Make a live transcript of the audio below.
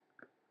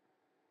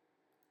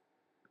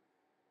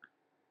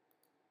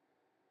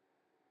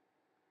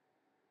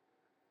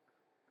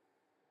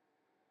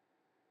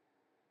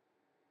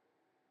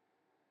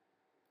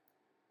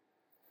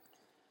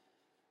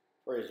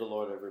Praise the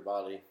Lord,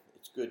 everybody.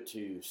 It's good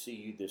to see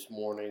you this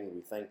morning.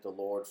 We thank the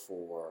Lord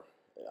for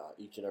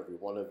each and every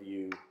one of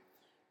you.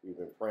 We've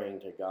been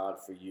praying to God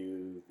for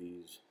you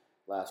these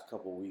last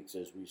couple weeks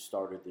as we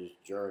started this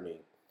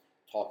journey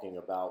talking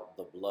about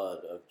the blood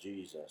of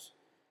Jesus.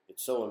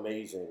 It's so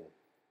amazing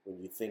when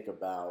you think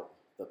about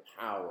the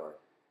power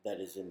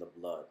that is in the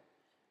blood.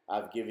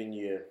 I've given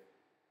you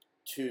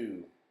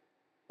two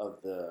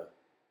of the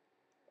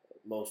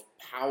most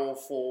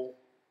powerful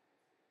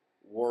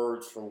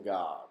words from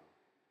God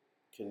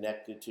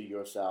connected to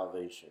your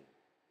salvation.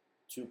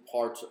 Two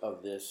parts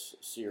of this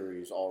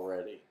series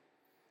already.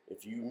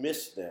 If you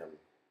missed them,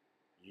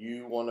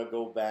 you want to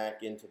go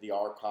back into the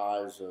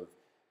archives of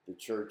the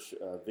church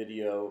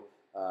video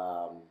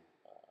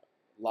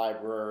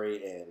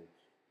library, and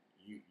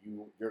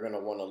you're going to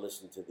want to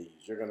listen to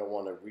these. You're going to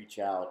want to reach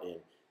out and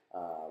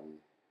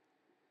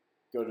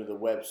go to the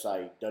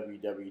website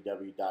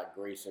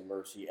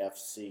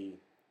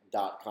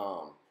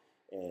www.graceandmercyfc.com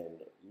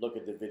and look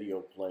at the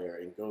video player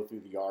and go through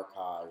the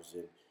archives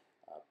and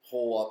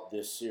pull up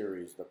this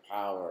series, The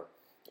Power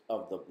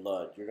of the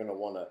Blood. You're going to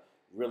want to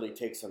really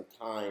take some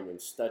time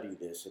and study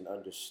this and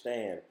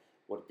understand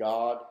what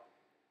God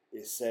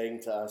is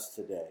saying to us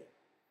today.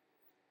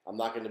 I'm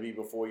not going to be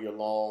before you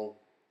long.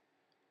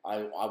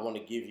 I want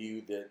to give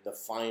you the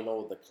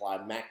final, the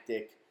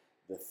climactic,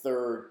 the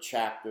third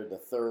chapter, the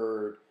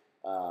third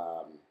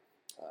part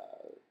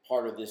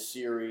of this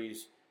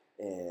series,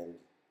 and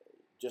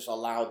just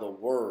allow the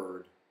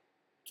word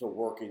to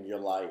work in your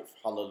life.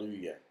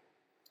 Hallelujah.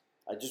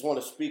 I just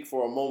want to speak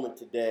for a moment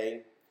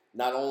today,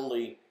 not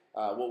only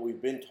what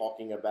we've been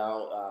talking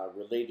about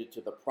related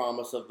to the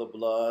promise of the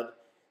blood,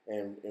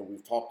 and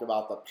we've talked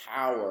about the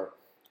power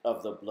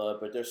of the blood,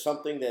 but there's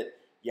something that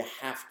you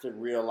have to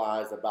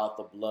realize about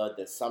the blood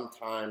that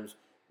sometimes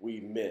we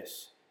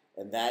miss,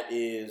 and that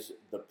is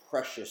the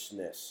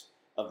preciousness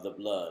of the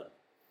blood.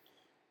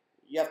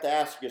 You have to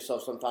ask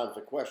yourself sometimes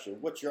the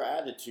question, what's your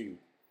attitude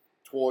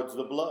towards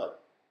the blood?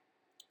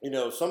 You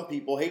know, some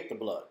people hate the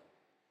blood.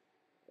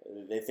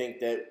 They think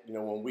that,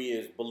 when we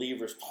as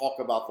believers talk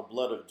about the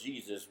blood of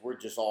Jesus, we're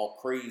just all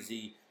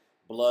crazy,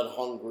 blood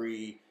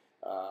hungry,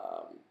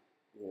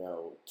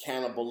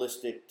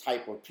 cannibalistic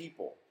type of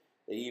people.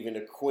 They even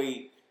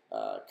equate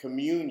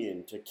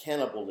communion to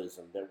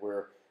cannibalism, that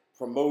we're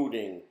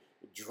promoting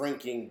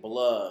drinking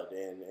blood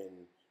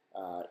and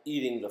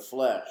eating the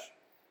flesh.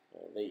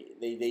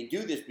 They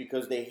do this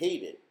because they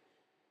hate it.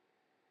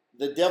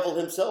 The devil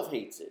himself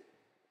hates it.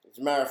 As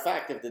a matter of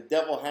fact, if the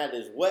devil had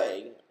his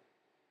way,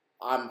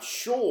 I'm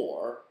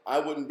sure I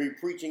wouldn't be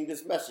preaching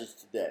this message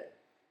today.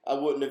 I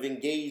wouldn't have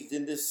engaged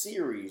in this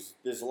series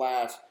this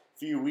last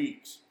few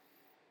weeks.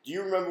 Do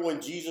you remember when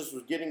Jesus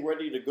was getting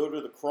ready to go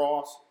to the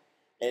cross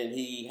and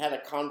he had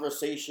a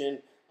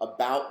conversation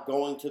about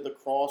going to the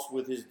cross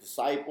with his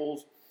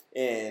disciples?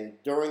 And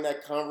during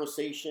that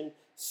conversation,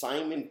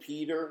 Simon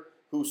Peter,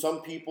 who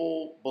some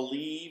people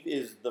believe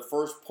is the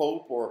first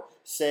pope or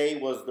say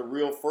was the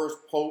real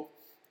first pope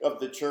of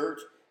the church,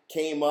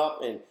 came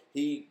up and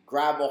he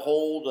grabbed a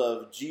hold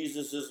of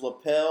Jesus's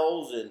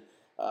lapels and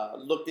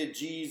looked at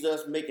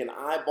Jesus, making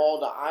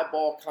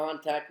eyeball-to-eyeball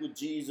contact with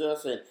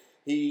Jesus, and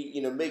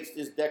he makes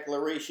this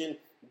declaration,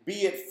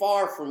 "Be it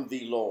far from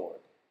thee,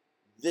 Lord.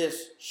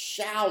 This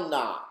shall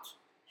not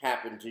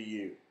happen to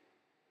you."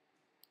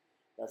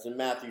 That's in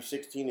Matthew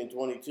 16 and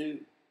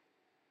 22.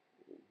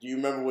 Do you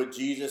remember what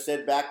Jesus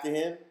said back to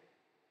him?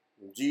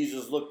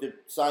 Jesus looked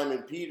at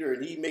Simon Peter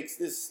and he makes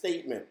this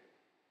statement,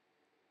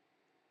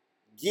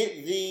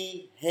 "Get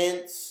thee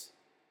hence,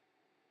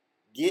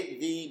 get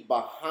thee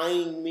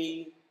behind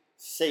me,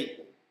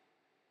 Satan.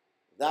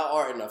 Thou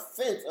art an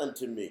offense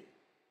unto me,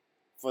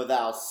 for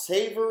thou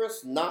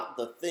savorest not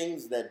the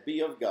things that be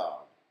of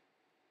God,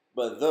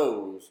 but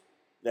those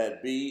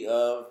that be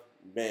of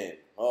men."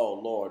 Oh,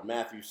 Lord,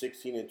 Matthew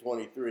 16 and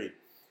 23.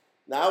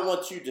 Now, I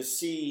want you to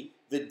see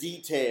the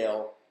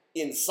detail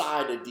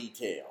inside a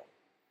detail.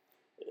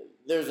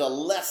 There's a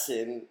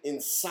lesson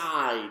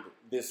inside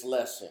this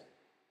lesson.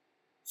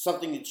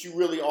 Something that you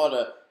really ought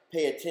to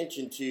pay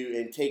attention to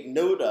and take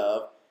note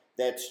of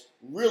that's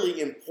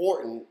really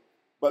important,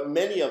 but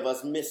many of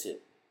us miss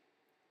it.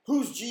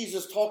 Who's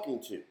Jesus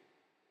talking to?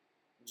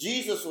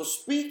 Jesus was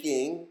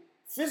speaking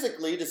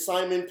physically to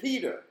Simon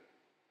Peter,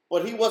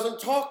 but he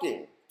wasn't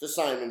talking to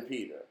Simon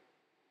Peter.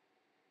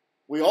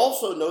 We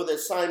also know that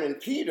Simon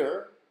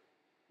Peter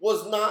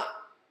was not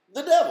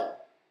the devil,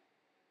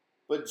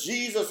 but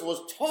Jesus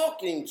was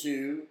talking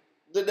to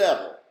the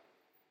devil.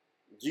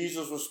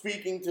 Jesus was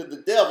speaking to the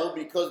devil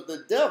because the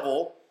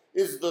devil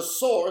is the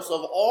source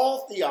of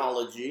all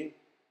theology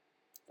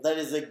that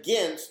is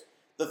against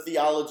the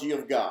theology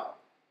of God.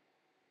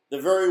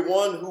 The very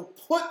one who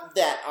put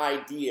that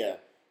idea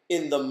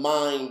in the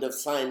mind of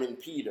Simon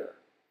Peter.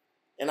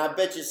 And I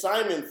bet you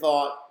Simon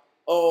thought,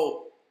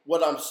 oh,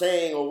 what I'm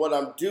saying or what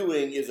I'm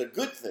doing is a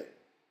good thing.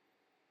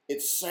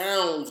 It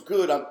sounds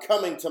good. I'm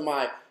coming to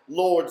my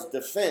Lord's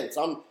defense.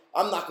 I'm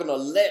not going to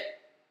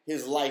let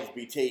his life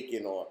be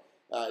taken, or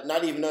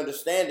not even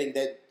understanding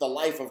that the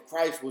life of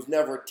Christ was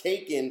never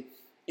taken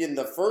in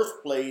the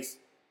first place,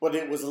 but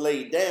it was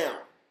laid down.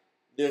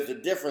 There's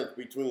a difference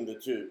between the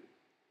two.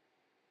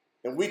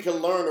 And we can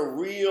learn a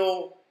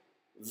real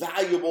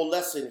valuable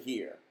lesson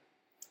here.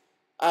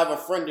 I have a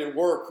friend at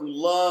work who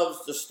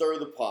loves to stir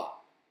the pot.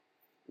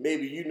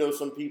 Maybe you know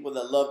some people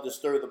that love to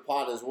stir the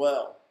pot as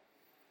well.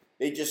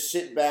 They just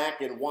sit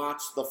back and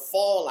watch the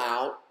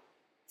fallout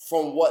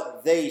from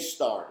what they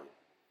started.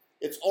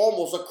 It's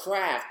almost a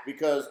craft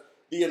because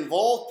the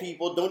involved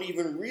people don't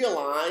even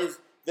realize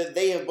that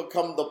they have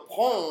become the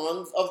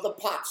pawns of the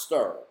pot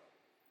stirrer.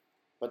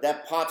 But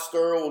that pot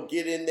stirrer will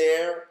get in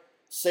there,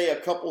 say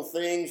a couple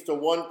things to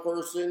one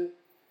person,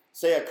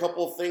 say a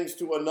couple things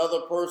to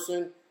another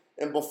person,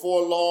 and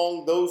before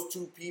long, those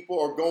two people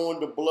are going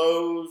to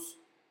blows.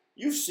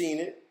 You've seen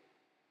it.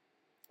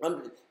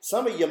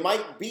 Some of you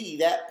might be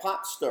that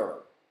pot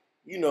stirrer.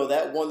 You know,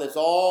 that one that's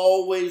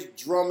always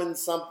drumming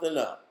something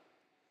up.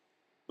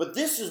 But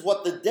this is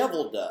what the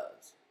devil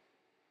does.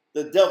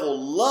 The devil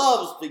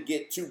loves to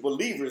get two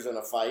believers in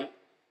a fight,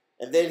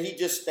 and then he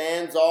just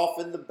stands off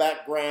in the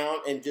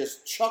background and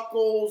just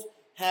chuckles,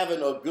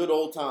 having a good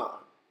old time.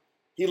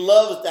 He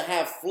loves to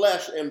have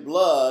flesh and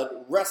blood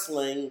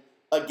wrestling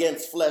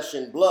against flesh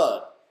and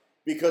blood.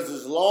 Because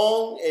as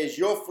long as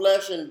your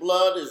flesh and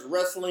blood is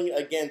wrestling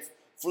against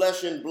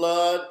flesh and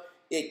blood,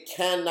 it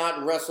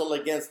cannot wrestle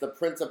against the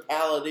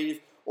principalities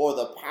or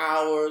the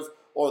powers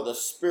or the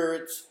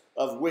spirits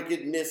of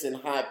wickedness in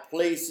high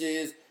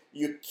places.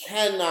 You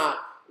cannot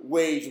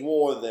wage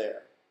war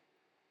there.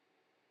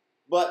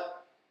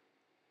 But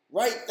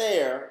right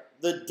there,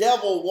 the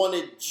devil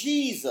wanted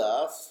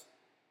Jesus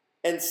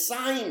and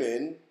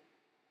Simon,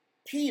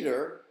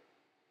 Peter,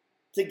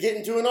 to get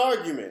into an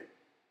argument.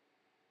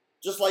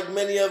 Just like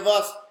many of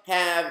us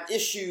have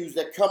issues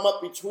that come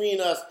up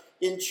between us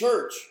in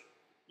church.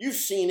 You've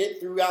seen it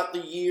throughout the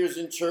years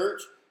in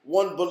church.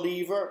 One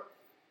believer,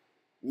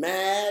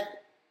 mad,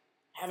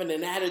 having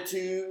an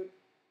attitude,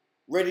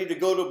 ready to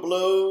go to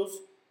blows.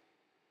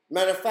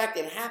 Matter of fact,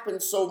 it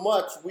happens so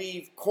much,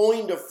 we've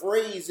coined a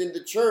phrase in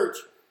the church,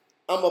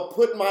 I'm going to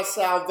put my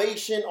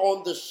salvation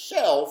on the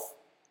shelf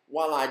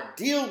while I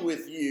deal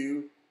with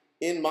you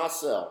in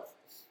myself.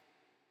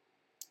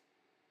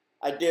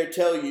 I dare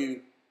tell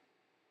you,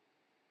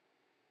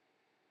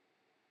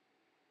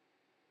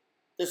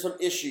 there's some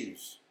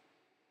issues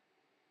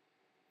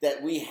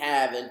that we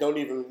have and don't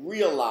even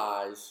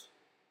realize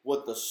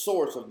what the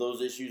source of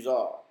those issues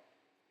are.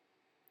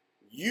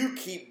 You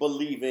keep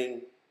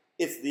believing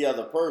it's the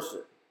other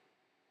person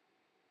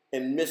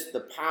and miss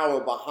the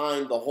power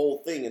behind the whole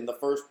thing in the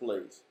first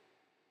place.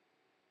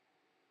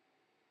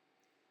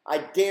 I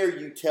dare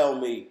you tell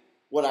me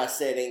what I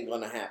said ain't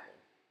going to happen.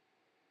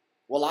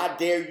 Well, I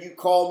dare you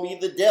call me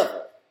the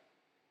devil.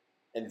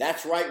 And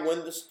that's right when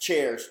the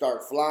chairs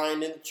start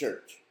flying in the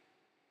church.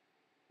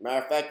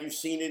 Matter of fact, you've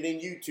seen it in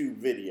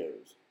YouTube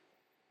videos.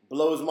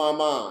 Blows my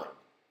mind.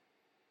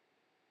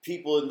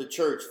 People in the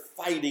church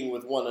fighting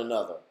with one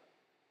another.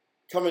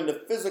 Coming to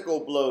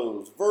physical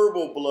blows,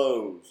 verbal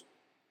blows.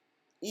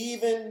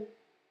 Even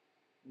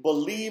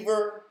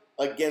believer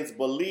against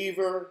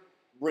believer,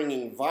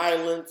 bringing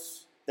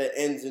violence that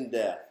ends in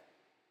death.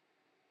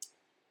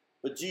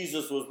 But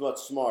Jesus was much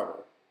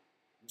smarter.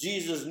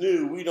 Jesus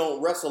knew we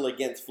don't wrestle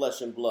against flesh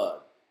and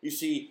blood. You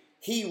see,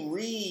 he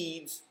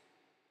reads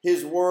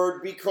his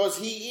word because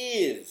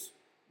he is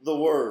the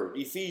word.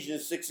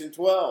 Ephesians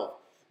 6:12.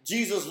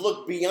 Jesus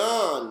looked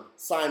beyond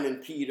Simon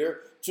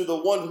Peter to the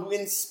one who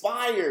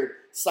inspired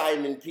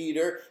Simon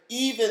Peter,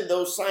 even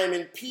though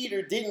Simon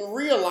Peter didn't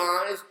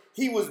realize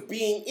he was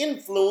being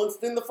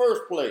influenced in the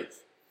first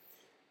place.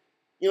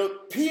 You know,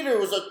 Peter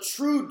was a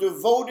true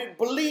devoted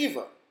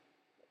believer.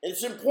 And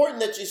it's important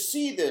that you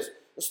see this,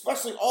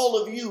 especially all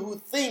of you who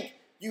think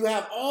you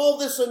have all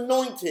this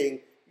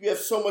anointing. You have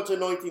so much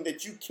anointing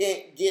that you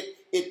can't get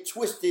it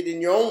twisted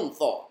in your own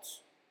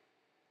thoughts.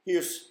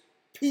 Here's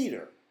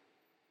Peter,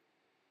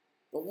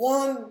 the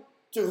one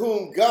to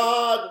whom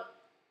God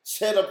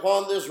said,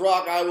 upon this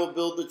rock I will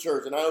build the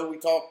church. And I know we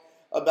talk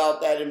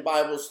about that in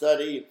Bible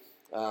study,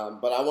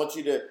 but I want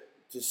you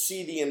to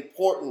see the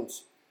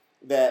importance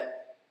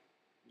that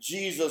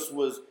Jesus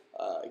was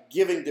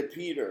giving to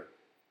Peter,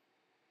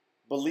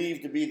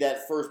 believed to be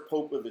that first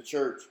pope of the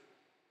church.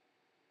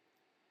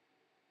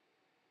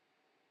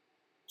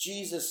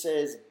 Jesus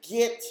says,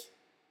 "Get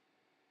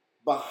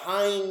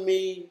behind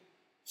me,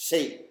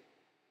 Satan."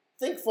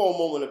 Think for a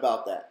moment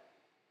about that.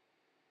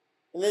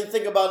 And then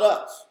think about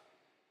us.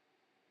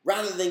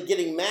 Rather than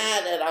getting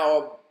mad at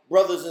our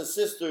brothers and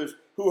sisters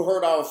who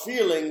hurt our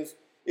feelings,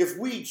 if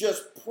we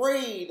just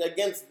prayed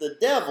against the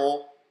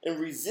devil and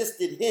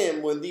resisted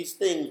him when these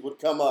things would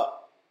come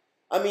up.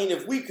 I mean,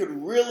 if we could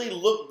really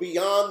look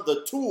beyond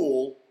the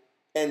tool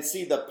and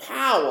see the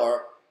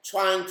power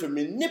trying to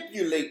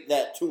manipulate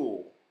that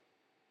tool.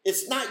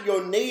 It's not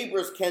your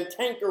neighbor's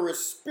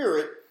cantankerous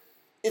spirit.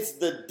 It's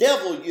the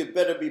devil you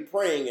better be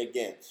praying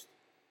against.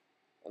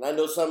 And I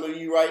know some of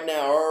you right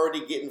now are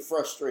already getting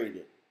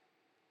frustrated.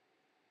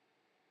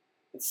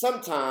 And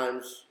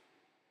sometimes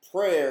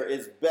prayer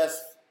is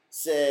best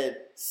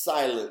said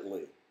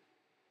silently.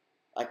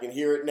 I can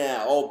hear it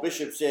now. Oh,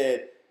 Bishop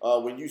said,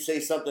 when you say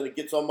something that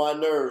gets on my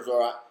nerves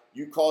or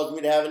you cause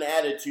me to have an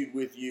attitude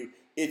with you,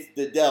 it's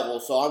the devil.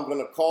 So I'm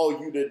going to call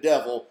you the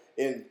devil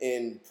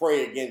and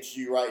pray against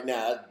you right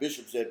now. As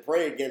Bishop said,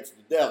 pray against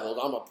the devil.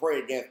 I'm going to pray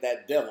against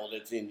that devil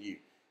that's in you.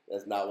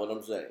 That's not what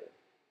I'm saying.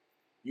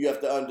 You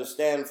have to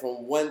understand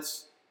from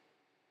whence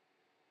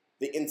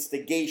the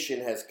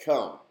instigation has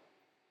come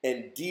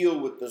and deal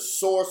with the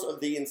source of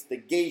the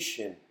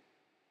instigation,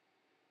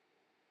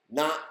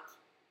 not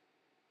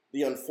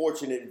the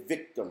unfortunate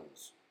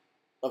victims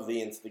of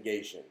the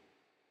instigation.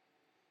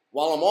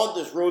 While I'm on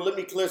this road, let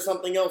me clear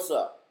something else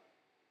up.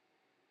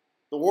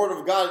 The word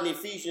of God in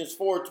Ephesians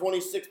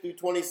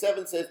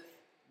 4:26-27 says,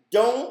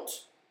 don't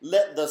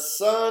let the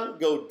sun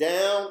go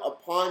down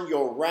upon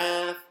your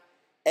wrath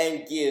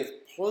and give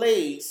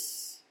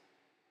place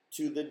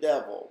to the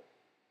devil.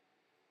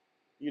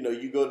 You know,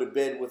 you go to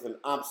bed with an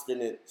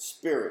obstinate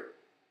spirit,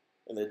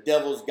 and the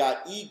devil's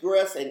got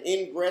egress and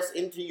ingress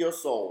into your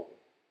soul.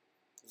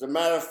 As a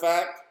matter of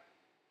fact,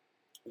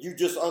 you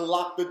just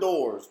unlocked the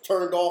doors,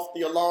 turned off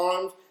the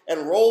alarms,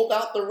 and rolled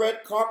out the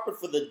red carpet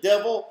for the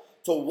devil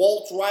to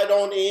waltz right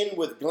on in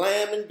with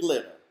glam and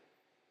glitter.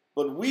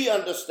 But we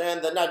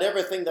understand that not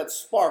everything that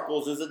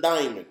sparkles is a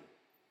diamond.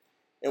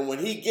 And when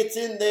he gets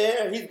in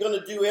there, he's going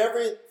to do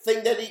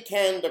everything that he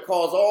can to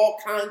cause all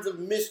kinds of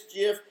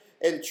mischief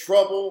and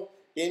trouble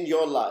in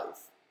your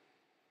life.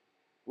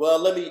 Well,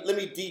 let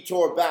me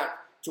detour back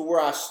to where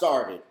I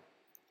started.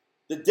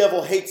 The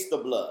devil hates the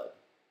blood.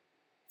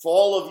 For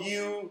all of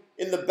you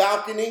in the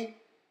balcony,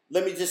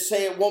 let me just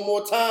say it one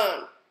more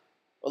time,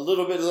 a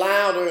little bit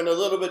louder and a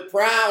little bit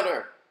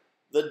prouder.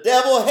 The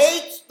devil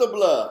hates the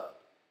blood.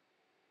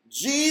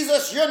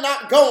 Jesus, you're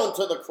not going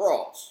to the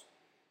cross.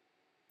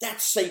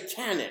 That's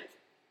satanic.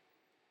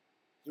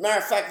 As a matter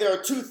of fact, there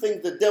are two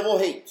things the devil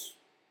hates.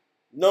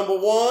 Number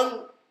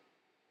one,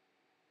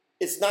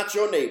 it's not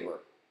your neighbor.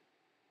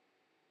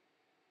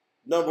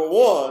 Number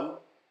one,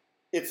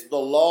 it's the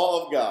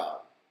law of God.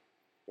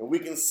 And we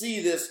can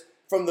see this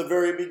from the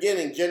very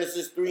beginning,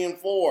 Genesis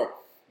 3:4.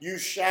 You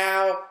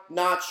shall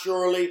not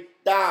surely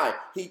die.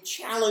 He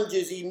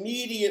challenges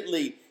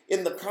immediately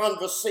in the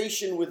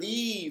conversation with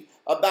Eve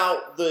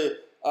about the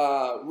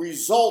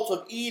result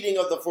of eating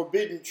of the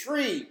forbidden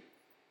tree.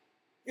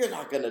 You're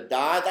not going to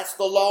die. That's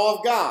the law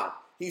of God.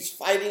 He's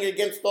fighting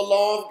against the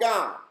law of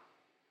God.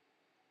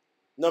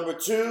 Number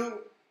two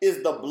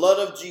is the blood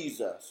of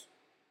Jesus.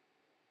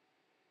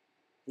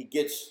 He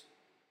gets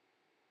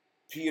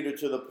Peter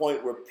to the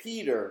point where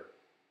Peter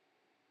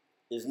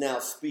is now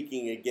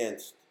speaking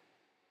against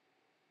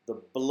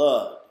the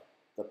blood,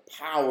 the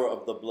power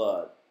of the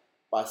blood,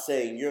 by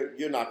saying,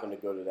 you're not going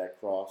to go to that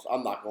cross.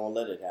 I'm not going to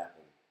let it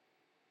happen.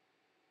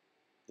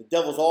 The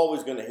devil's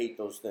always going to hate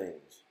those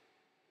things.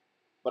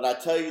 But I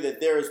tell you that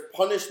there is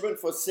punishment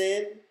for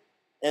sin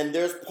and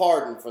there's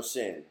pardon for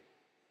sin.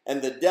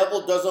 And the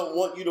devil doesn't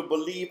want you to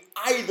believe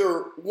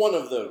either one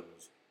of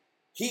those.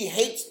 He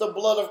hates the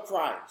blood of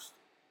Christ.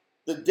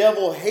 The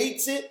devil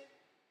hates it,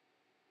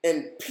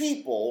 and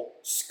people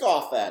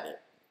scoff at it.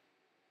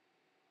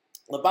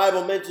 The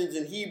Bible mentions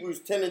in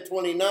Hebrews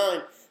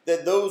 10:29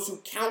 that those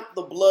who count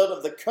the blood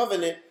of the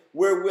covenant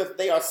wherewith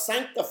they are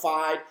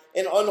sanctified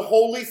an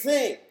unholy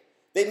thing.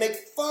 They make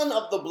fun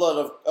of the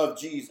blood of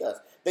Jesus.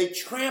 They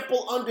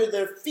trample under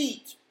their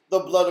feet the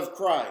blood of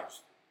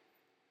Christ.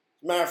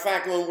 As a matter of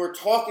fact, when we're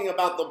talking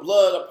about the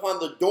blood upon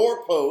the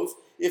doorpost,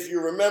 if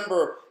you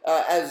remember,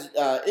 as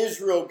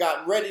Israel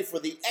got ready for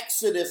the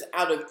exodus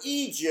out of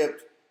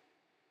Egypt,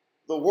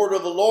 the word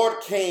of the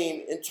Lord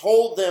came and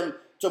told them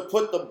to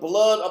put the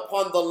blood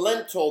upon the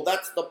lintel.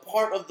 That's the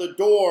part of the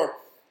door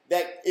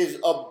that is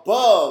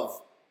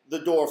above the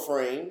door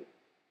frame,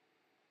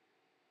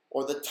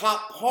 or the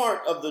top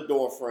part of the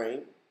door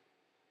frame.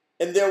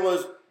 And there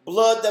was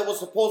blood that was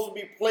supposed to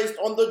be placed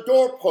on the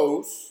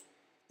doorposts.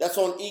 That's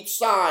on each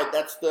side.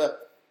 That's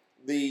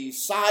the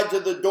sides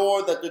of the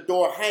door that the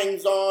door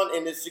hangs on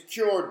and is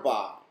secured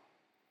by.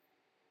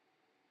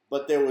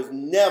 But there was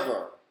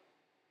never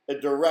a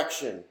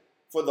direction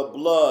for the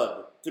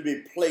blood to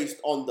be placed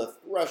on the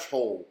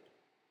threshold.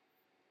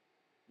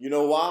 You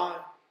know why?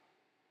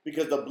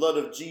 Because the blood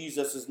of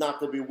Jesus is not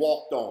to be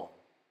walked on.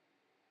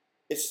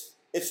 It's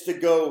to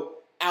go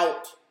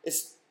out.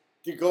 It's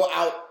to go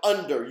out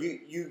under.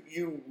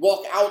 You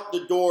walk out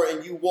the door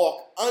and you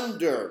walk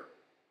under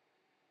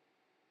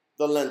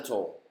the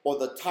lintel or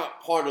the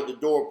top part of the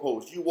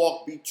doorpost. You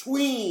walk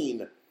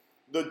between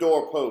the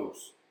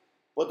doorposts.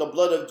 But the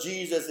blood of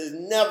Jesus is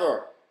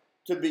never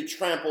to be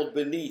trampled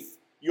beneath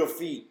your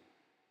feet.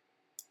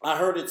 I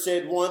heard it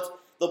said once,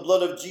 the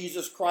blood of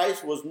Jesus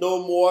Christ was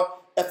no more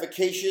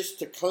efficacious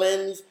to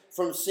cleanse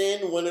from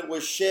sin when it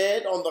was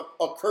shed on the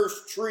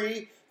accursed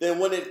tree than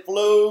when it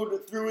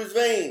flowed through his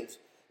veins.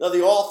 Now,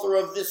 the author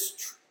of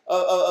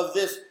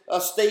this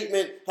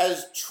statement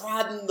has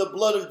trodden the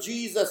blood of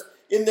Jesus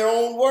in their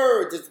own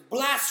words. It's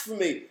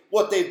blasphemy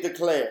what they've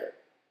declared.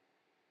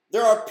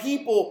 There are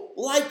people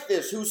like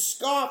this who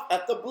scoff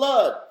at the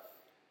blood,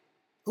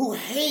 who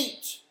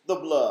hate the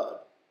blood.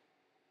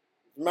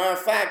 As a matter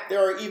of fact,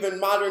 there are even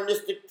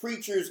modernistic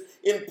preachers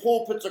in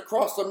pulpits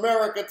across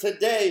America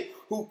today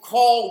who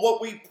call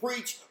what we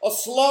preach a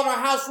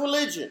slaughterhouse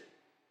religion.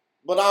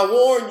 But I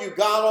warn you,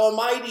 God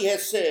Almighty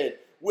has said,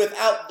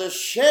 without the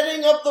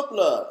shedding of the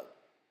blood,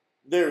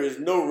 there is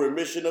no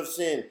remission of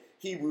sin.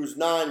 Hebrews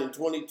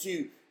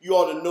 9:22. You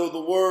ought to know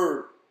the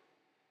word.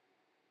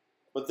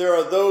 But there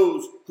are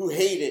those who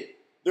hate it.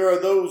 There are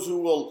those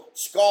who will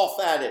scoff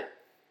at it.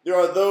 There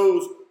are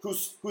those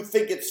who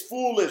think it's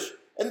foolish.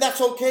 And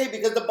that's okay,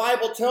 because the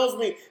Bible tells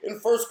me in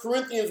 1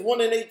 Corinthians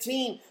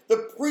 1:18,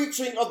 the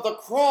preaching of the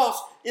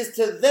cross is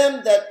to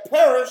them that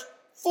perish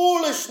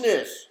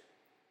foolishness.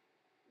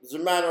 As a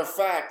matter of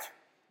fact,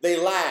 they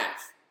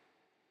laugh.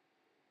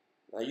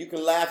 Now you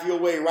can laugh your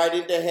way right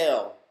into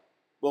hell,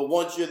 but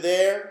once you're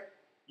there,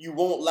 you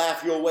won't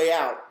laugh your way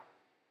out.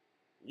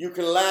 You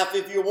can laugh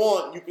if you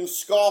want. You can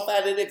scoff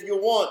at it if you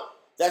want.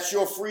 That's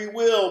your free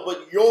will,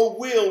 but your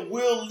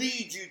will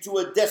lead you to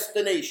a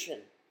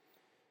destination.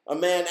 A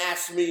man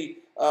asked me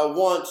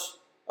once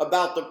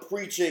about the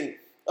preaching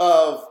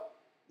of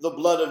the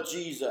blood of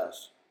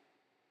Jesus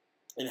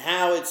and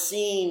how it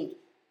seemed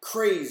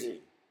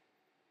crazy.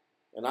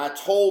 And I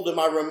told him,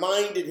 I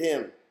reminded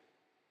him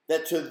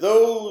that to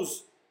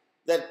those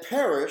that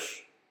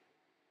perish,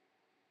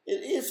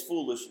 it is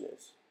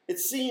foolishness. It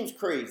seems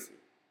crazy.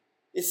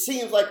 It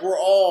seems like we're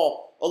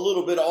all a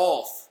little bit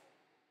off.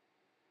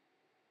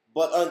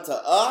 But unto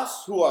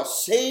us who are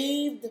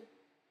saved,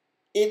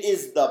 it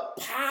is the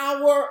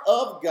power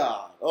of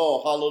God.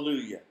 Oh,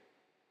 hallelujah.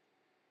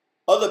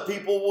 Other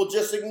people will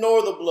just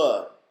ignore the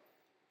blood.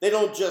 They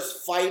don't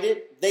just fight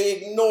it, they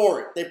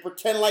ignore it. They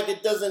pretend like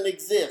it doesn't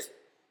exist.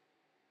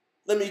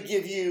 Let me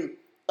give you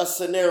a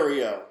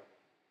scenario,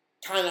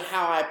 kind of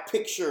how I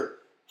picture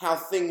how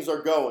things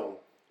are going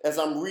as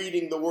I'm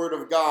reading the Word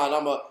of God.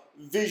 I'm a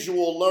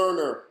visual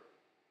learner,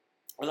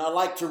 and I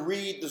like to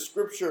read the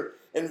Scripture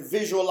and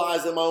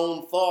visualize in my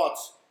own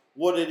thoughts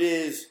what it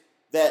is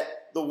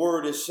that the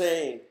Word is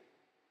saying.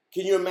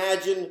 Can you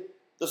imagine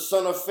the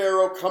son of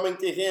Pharaoh coming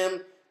to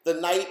him the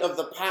night of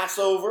the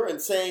Passover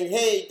and saying,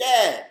 "Hey,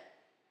 Dad,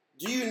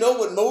 do you know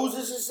what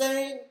Moses is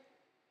saying?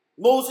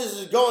 Moses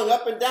is going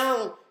up and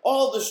down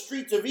all the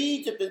streets of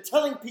Egypt and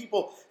telling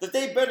people that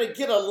they better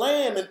get a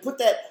lamb and put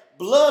that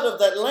blood of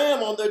that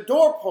lamb on their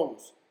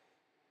doorposts.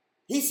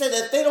 He said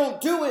that if they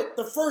don't do it,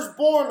 the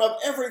firstborn of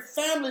every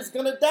family is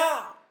going to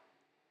die."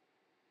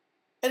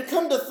 And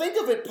come to think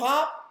of it,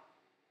 Pop,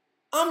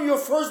 I'm your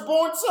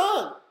firstborn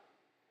son.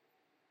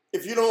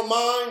 If you don't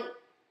mind,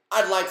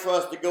 I'd like for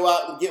us to go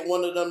out and get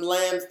one of them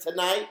lambs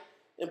tonight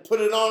and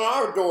put it on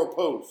our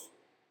doorpost.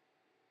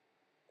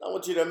 I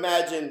want you to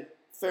imagine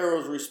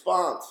Pharaoh's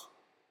response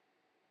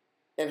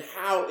and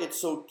how it's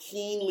so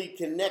keenly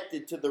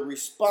connected to the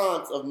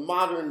response of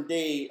modern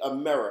day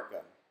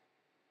America.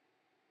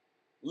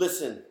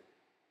 Listen,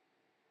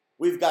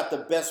 we've got the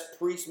best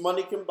priest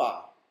money can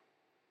buy.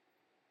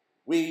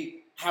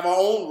 We have our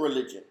own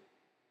religion.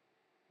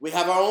 We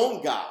have our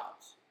own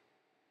gods.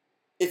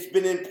 It's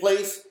been in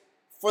place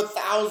for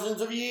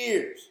thousands of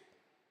years.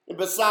 And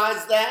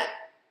besides that,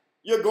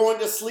 you're going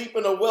to sleep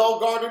in a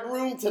well-guarded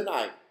room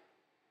tonight.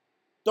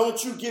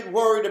 Don't you get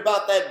worried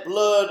about that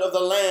blood of the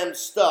lamb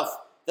stuff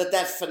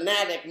that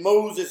fanatic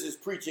Moses is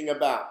preaching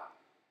about.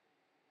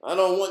 I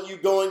don't want you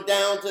going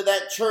down to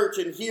that church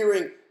and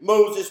hearing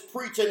Moses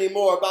preach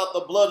anymore about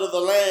the blood of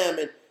the lamb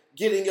and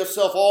getting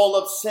yourself all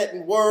upset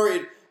and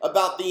worried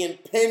about the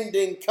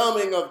impending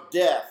coming of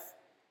death.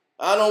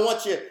 I don't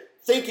want you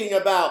thinking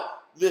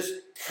about this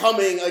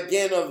coming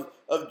again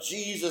of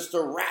Jesus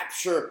to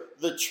rapture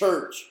the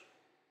church.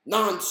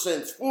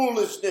 Nonsense,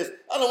 foolishness.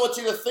 I don't want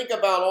you to think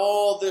about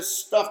all this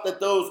stuff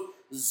that those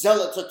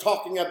zealots are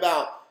talking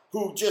about,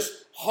 who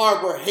just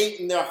harbor hate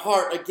in their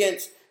heart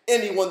against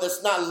anyone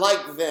that's not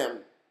like them.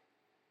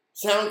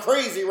 Sound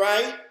crazy,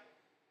 right?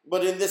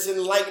 But in this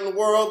enlightened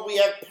world, we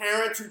have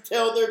parents who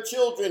tell their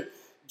children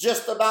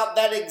just about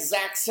that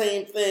exact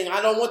same thing.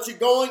 I don't want you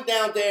going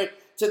down there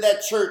to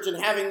that church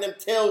and having them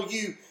tell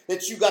you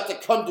that you got to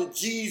come to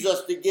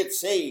Jesus to get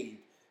saved.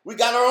 We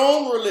got our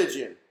own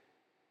religion.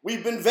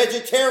 We've been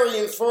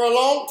vegetarians for a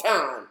long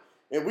time,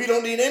 and we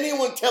don't need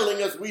anyone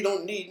telling us we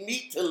don't need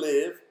meat to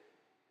live.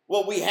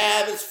 What we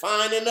have is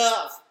fine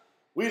enough.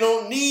 We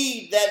don't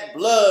need that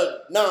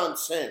blood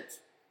nonsense.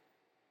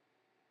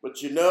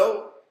 But you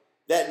know,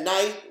 that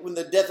night when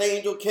the death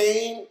angel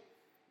came,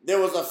 there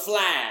was a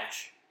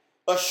flash,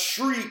 a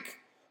shriek,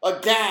 a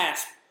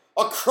gasp,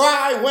 a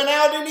cry went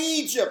out in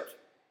Egypt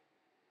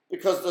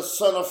because the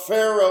son of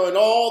Pharaoh and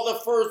all the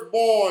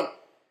firstborn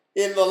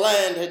in the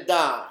land had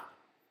died.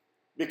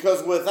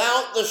 Because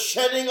without the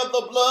shedding of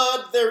the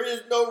blood, there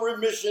is no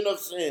remission of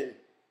sin.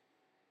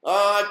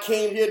 I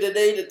came here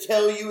today to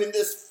tell you in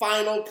this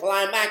final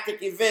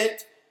climactic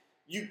event,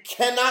 you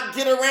cannot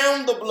get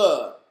around the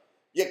blood.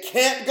 You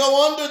can't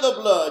go under the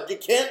blood. You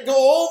can't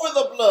go over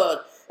the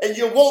blood. And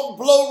you won't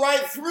blow right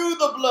through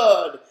the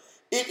blood.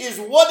 It is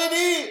what it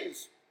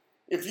is.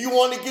 If you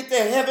want to get to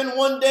heaven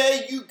one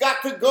day, you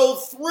got to go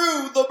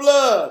through the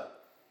blood.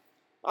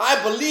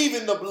 I believe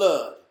in the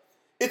blood.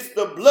 It's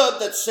the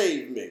blood that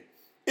saved me.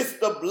 It's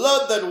the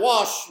blood that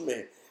washed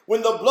me.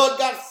 When the blood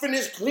got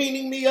finished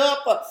cleaning me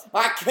up,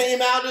 I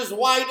came out as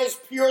white as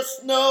pure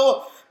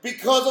snow.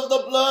 Because of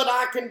the blood,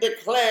 I can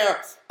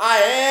declare I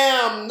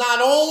am not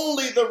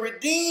only the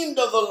redeemed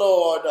of the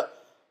Lord,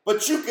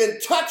 but you can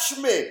touch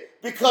me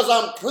because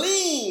I'm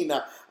clean.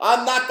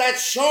 I'm not that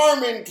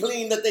Charmin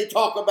clean that they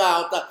talk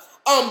about.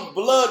 I'm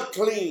blood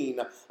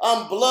clean.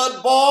 I'm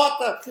blood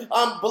bought.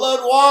 I'm blood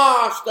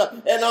washed.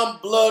 And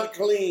I'm blood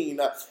clean.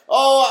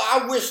 Oh,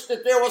 I wish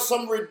that there were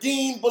some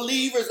redeemed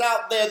believers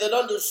out there that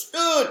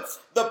understood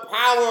the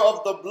power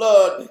of the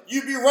blood.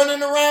 You be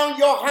running around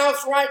your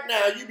house right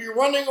now. You be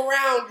running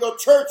around your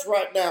church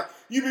right now.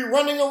 You be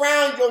running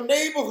around your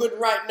neighborhood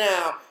right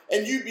now.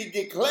 And you be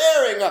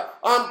declaring,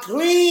 I'm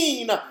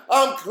clean.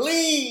 I'm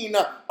clean.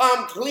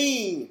 I'm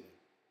clean.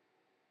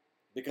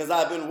 Because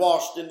I've been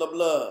washed in the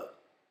blood.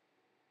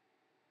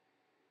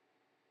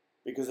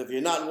 Because if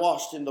you're not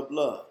washed in the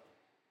blood,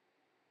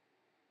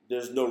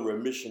 there's no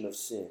remission of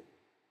sin.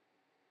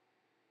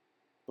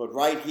 But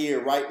right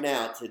here, right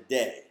now,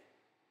 today,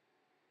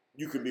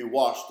 you can be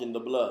washed in the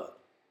blood.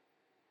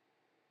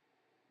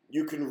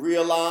 You can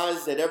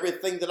realize that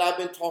everything that I've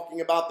been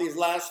talking about these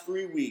last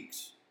 3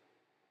 weeks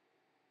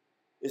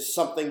is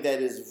something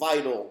that is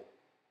vital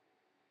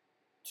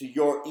to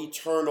your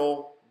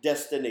eternal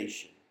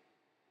destination.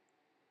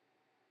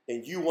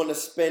 And you want to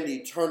spend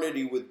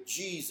eternity with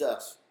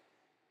Jesus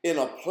in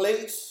a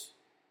place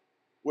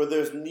where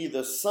there's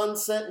neither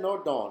sunset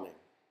nor dawning,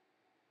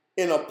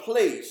 in a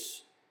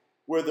place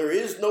where there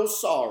is no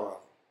sorrow,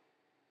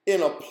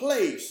 in a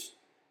place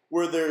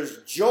where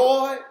there's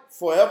joy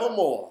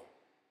forevermore,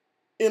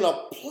 in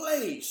a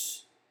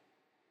place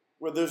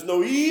where there's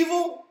no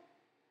evil,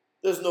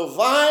 there's no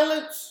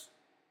violence,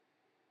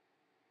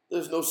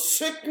 there's no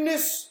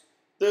sickness,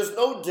 there's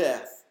no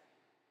death.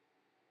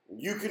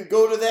 You can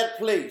go to that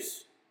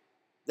place.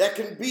 That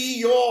can be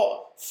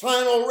your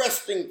final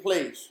resting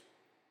place.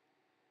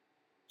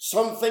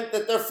 Some think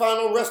that their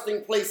final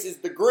resting place is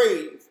the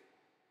grave.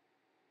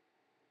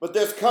 But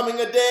there's coming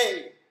a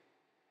day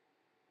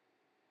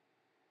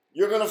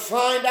you're going to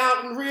find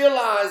out and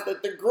realize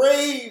that the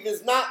grave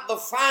is not the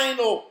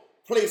final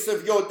place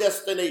of your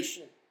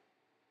destination.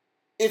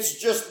 It's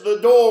just the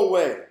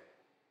doorway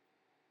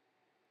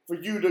for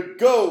you to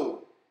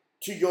go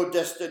to your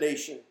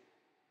destination.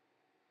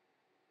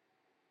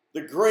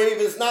 The grave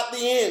is not the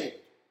end.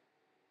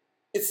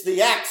 It's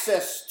the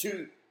access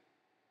to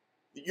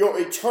your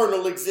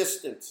eternal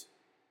existence,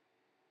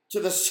 to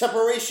the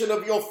separation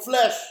of your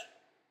flesh,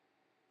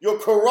 your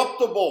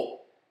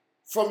corruptible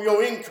from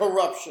your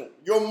incorruption,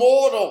 your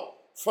mortal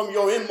from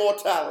your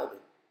immortality.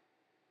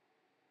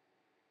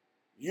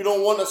 You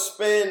don't want to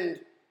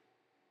spend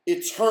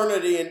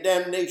eternity in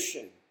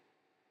damnation.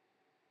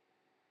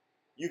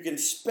 You can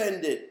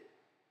spend it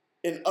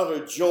in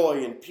utter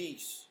joy and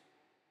peace.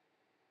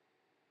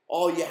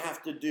 All you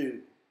have to do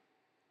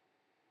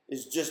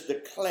is just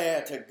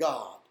declare to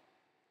God,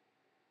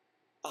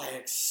 I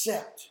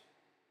accept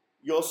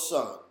your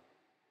Son,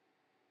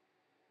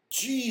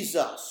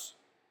 Jesus,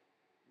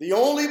 the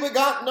only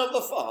begotten of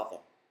the Father.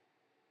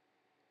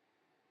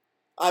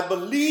 I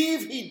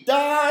believe he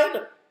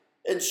died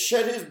and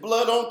shed his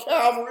blood on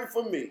Calvary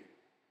for me.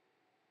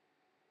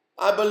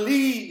 I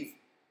believe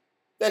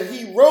that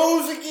he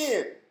rose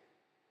again.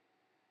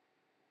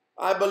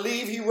 I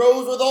believe he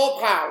rose with all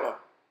power.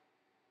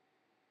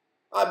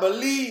 I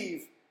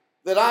believe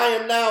that I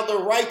am now the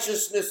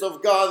righteousness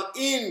of God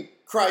in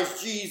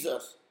Christ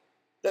Jesus,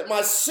 that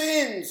my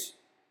sins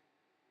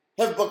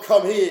have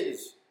become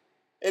his,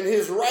 and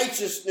his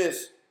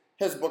righteousness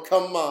has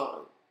become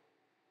mine.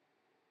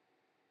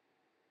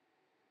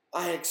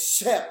 I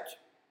accept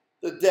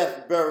the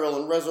death, burial,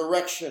 and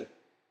resurrection,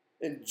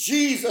 and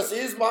Jesus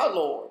is my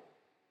Lord.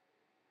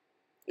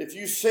 If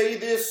you say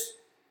this,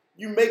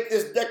 you make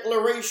this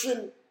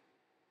declaration,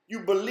 you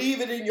believe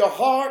it in your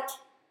heart,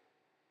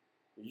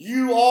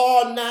 you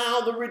are now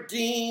the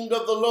redeemed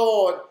of the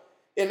Lord,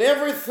 and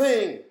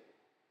everything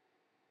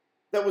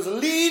that was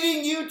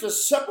leading you to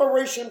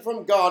separation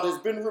from God has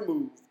been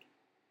removed.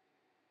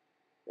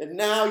 And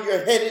now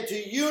you're headed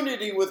to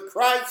unity with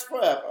Christ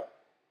forever.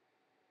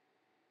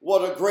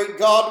 What a great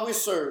God we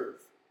serve.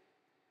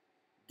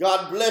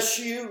 God bless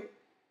you.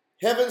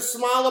 Heaven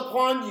smile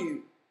upon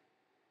you.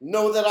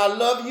 Know that I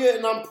love you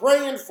and I'm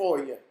praying for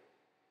you.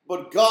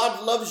 But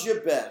God loves you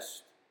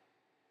best.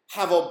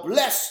 Have a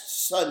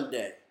blessed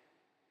Sunday.